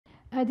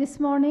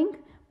This morning,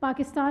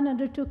 Pakistan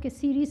undertook a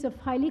series of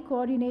highly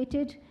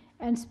coordinated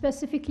and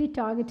specifically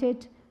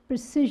targeted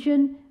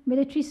precision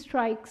military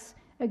strikes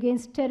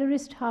against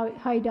terrorist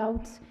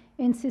hideouts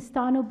in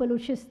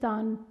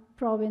Siestan-o-Baluchistan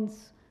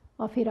province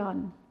of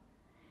Iran.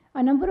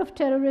 A number of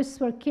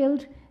terrorists were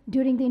killed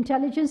during the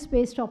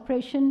intelligence-based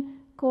operation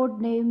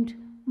codenamed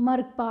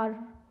Margbar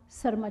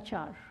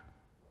Sarmachar.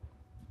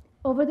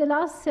 Over the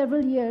last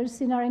several years,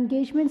 in our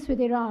engagements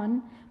with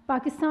Iran,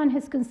 Pakistan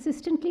has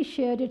consistently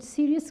shared its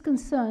serious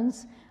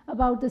concerns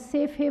about the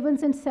safe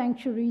havens and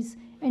sanctuaries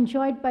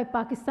enjoyed by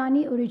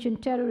Pakistani-origin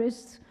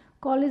terrorists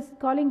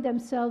calling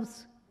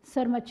themselves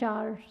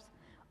Sarmachars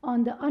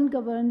on the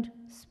ungoverned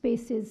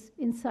spaces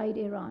inside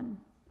Iran.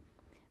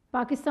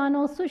 Pakistan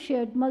also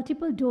shared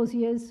multiple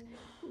dossiers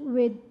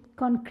with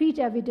concrete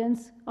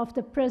evidence of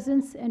the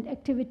presence and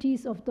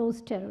activities of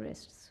those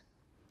terrorists.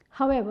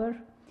 However,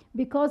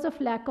 because of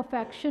lack of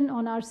action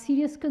on our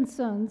serious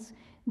concerns,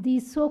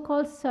 these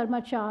so-called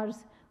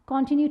Sarmachars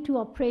continue to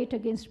operate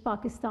against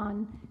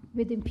Pakistan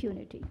with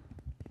impunity.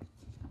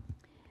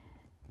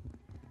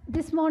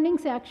 This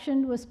morning's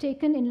action was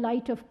taken in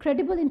light of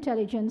credible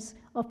intelligence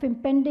of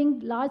impending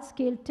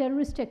large-scale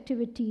terrorist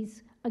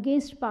activities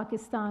against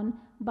Pakistan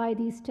by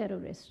these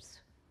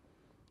terrorists.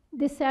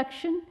 This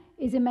action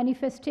is a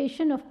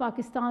manifestation of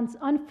Pakistan's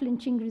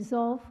unflinching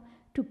resolve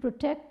to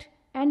protect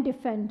and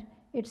defend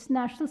its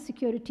national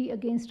security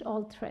against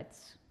all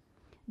threats.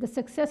 The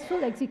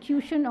successful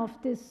execution of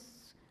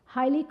this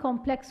highly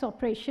complex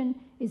operation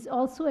is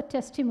also a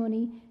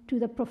testimony to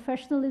the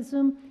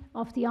professionalism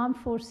of the armed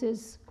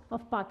forces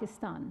of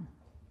Pakistan.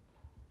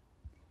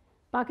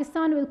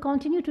 Pakistan will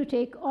continue to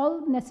take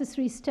all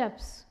necessary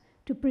steps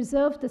to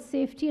preserve the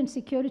safety and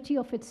security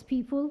of its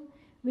people,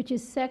 which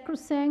is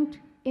sacrosanct,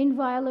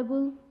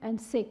 inviolable, and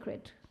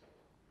sacred.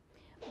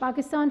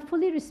 Pakistan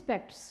fully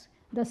respects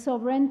the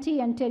sovereignty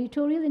and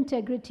territorial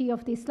integrity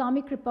of the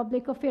Islamic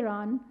Republic of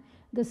Iran.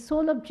 The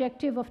sole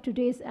objective of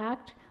today's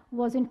act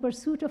was in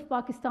pursuit of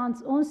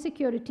Pakistan's own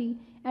security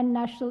and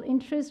national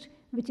interest,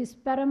 which is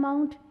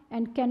paramount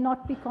and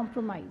cannot be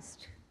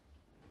compromised.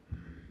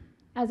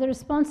 As a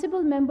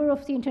responsible member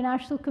of the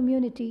international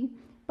community,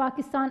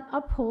 Pakistan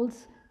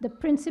upholds the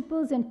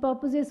principles and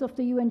purposes of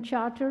the UN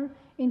Charter,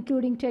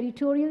 including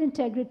territorial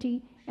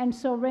integrity and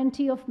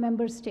sovereignty of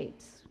member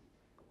states.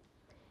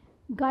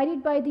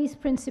 Guided by these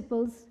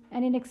principles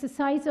and in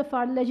exercise of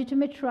our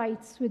legitimate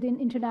rights within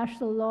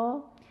international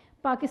law,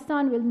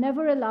 Pakistan will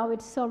never allow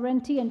its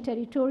sovereignty and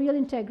territorial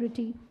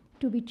integrity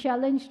to be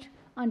challenged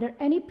under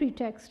any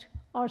pretext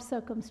or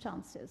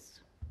circumstances.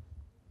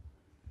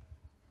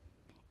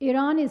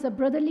 Iran is a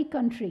brotherly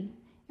country,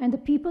 and the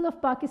people of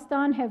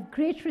Pakistan have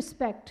great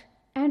respect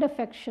and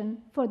affection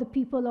for the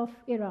people of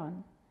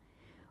Iran.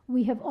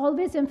 We have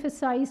always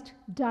emphasized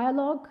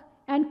dialogue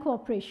and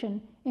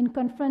cooperation in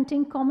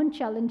confronting common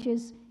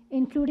challenges,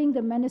 including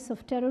the menace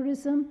of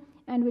terrorism,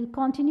 and will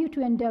continue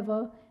to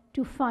endeavor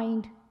to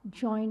find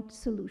joint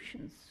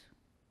solutions.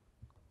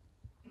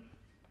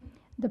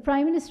 The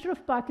Prime Minister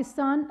of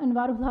Pakistan,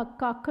 Anwarul Haq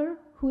Kakar,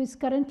 who is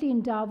currently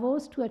in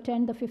Davos to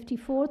attend the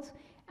 54th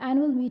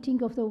annual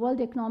meeting of the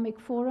World Economic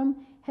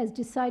Forum, has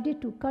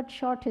decided to cut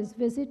short his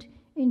visit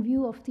in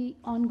view of the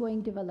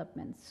ongoing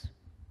developments.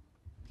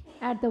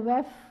 At the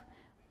WEF,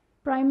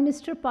 Prime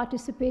Minister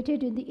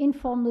participated in the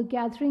informal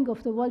gathering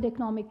of the World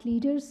Economic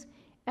Leaders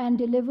and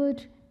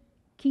delivered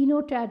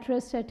keynote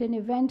address at an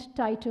event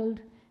titled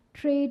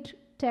Trade,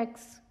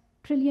 Tech's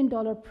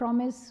Trillion-Dollar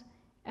Promise,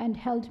 and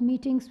held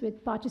meetings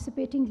with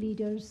participating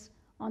leaders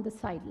on the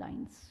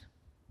sidelines.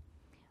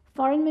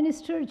 Foreign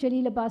Minister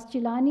Jalil Abbas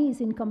Jilani is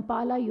in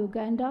Kampala,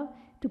 Uganda,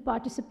 to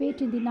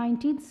participate in the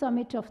 19th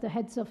Summit of the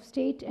Heads of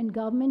State and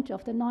Government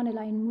of the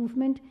Non-Aligned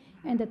Movement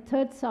and the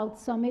 3rd South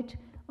Summit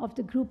of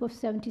the Group of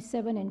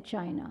 77 in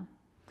China.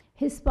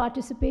 His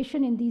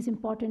participation in these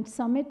important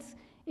summits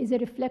is a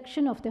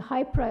reflection of the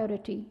high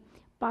priority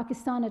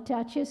Pakistan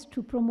attaches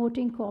to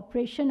promoting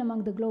cooperation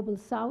among the Global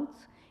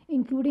South,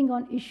 including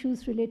on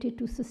issues related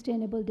to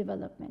sustainable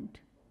development.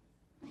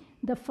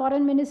 The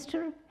Foreign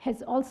Minister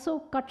has also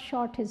cut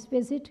short his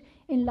visit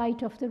in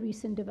light of the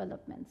recent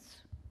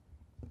developments.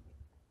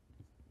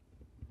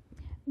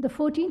 The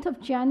 14th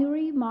of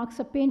January marks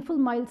a painful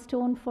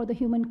milestone for the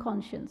human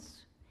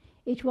conscience.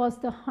 It was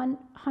the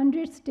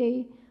 100th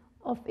day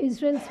of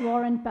Israel's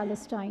war in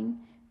Palestine,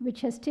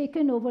 which has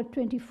taken over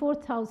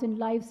 24,000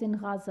 lives in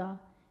Gaza,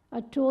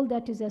 a toll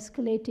that is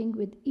escalating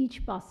with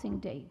each passing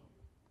day.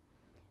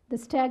 The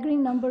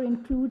staggering number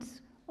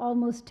includes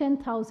almost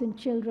 10,000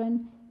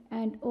 children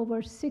and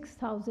over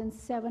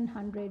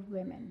 6,700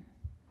 women.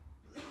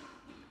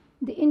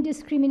 The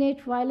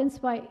indiscriminate violence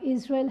by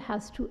Israel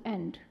has to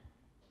end.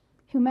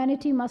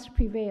 Humanity must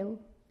prevail.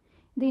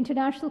 The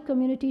international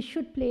community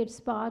should play its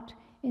part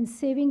in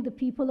saving the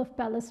people of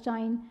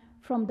Palestine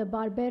from the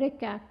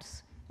barbaric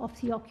acts of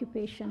the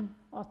occupation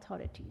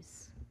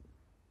authorities.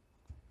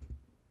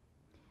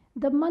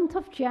 The month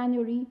of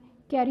January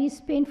carries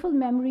painful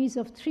memories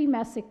of 3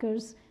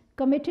 massacres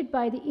committed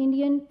by the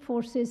Indian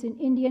forces in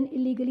Indian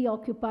illegally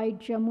occupied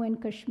Jammu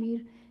and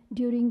Kashmir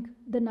during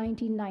the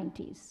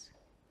 1990s.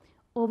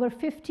 Over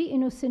 50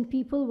 innocent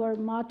people were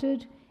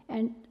martyred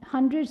and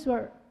hundreds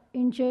were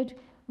injured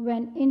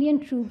when Indian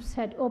troops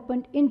had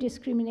opened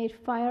indiscriminate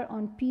fire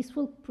on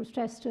peaceful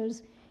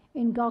protesters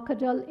in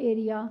Gaukadal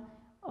area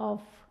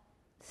of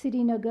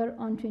Srinagar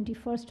on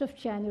 21st of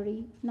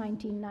January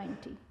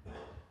 1990.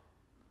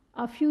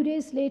 A few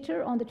days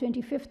later, on the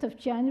 25th of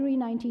January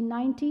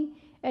 1990,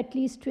 at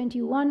least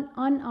 21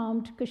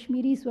 unarmed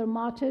Kashmiris were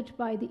martyred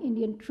by the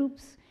Indian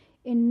troops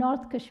in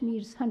North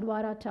Kashmir's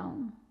Handwara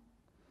town.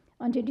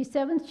 On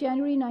 27th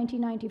January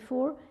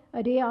 1994,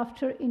 a day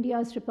after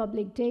India's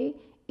Republic Day,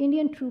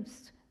 Indian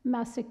troops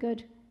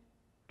massacred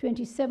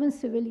 27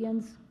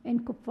 civilians in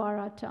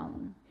Kupwara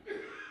town.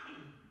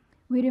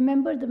 We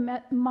remember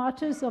the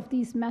martyrs of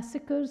these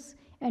massacres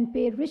and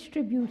pay rich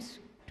tributes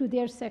to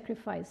their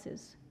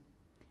sacrifices.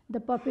 The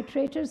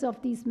perpetrators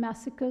of these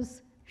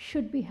massacres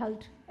should be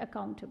held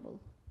accountable.